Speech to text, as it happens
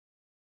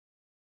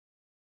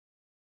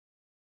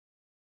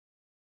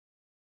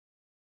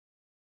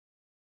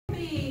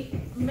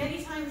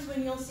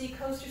when you'll see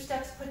coaster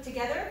steps put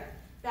together,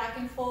 back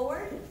and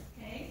forward.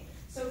 Okay?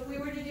 So if we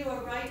were to do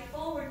a right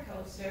forward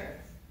coaster,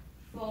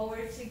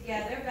 forward,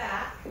 together,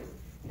 back,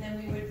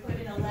 then we would put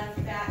in a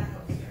left back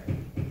coaster,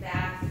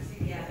 back,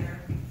 together,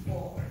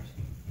 forward.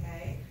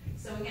 Okay?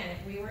 So again,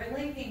 if we were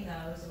linking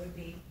those, it would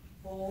be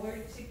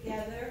forward,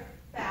 together,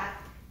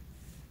 back,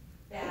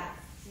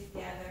 back,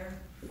 together,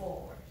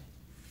 forward.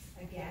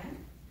 Again,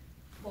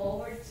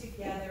 forward,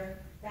 together,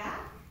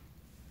 back,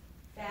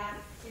 back,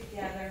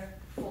 together,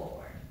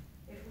 forward.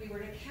 If we were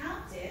to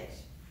count it,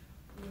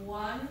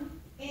 1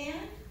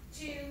 and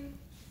 2,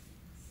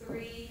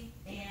 3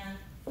 and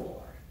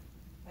 4.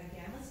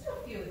 Again, let's do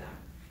a few of them.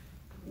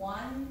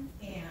 1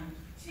 and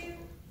 2,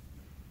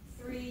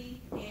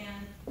 3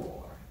 and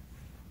 4.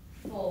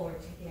 Forward,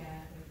 together,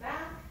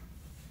 back,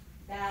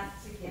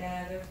 back,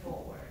 together,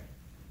 forward.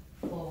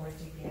 Forward,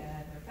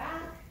 together,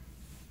 back,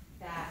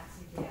 back,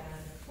 together,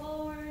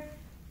 forward.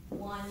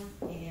 1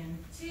 and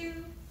 2,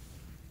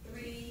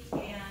 3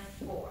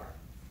 and 4.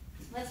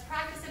 Let's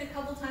practice it a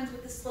couple times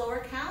with the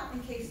slower count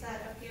in case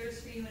that appears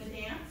for you in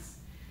dance.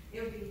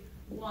 It would be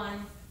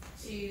 1,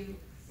 2,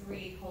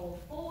 3, hold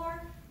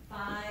 4,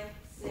 5,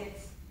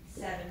 6,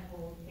 7,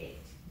 hold 8.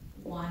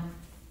 1,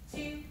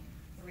 2,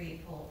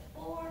 3, hold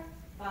 4,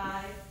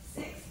 5,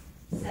 6,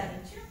 7,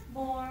 2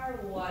 more.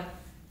 1,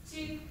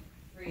 2,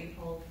 3,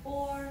 hold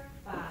 4,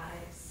 5,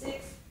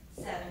 6,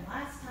 7.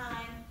 Last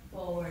time.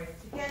 Forward,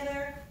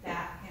 together,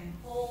 back and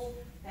hold,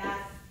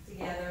 back,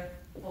 together,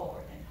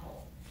 forward and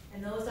hold.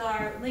 And those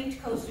are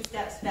linked coaster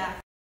steps back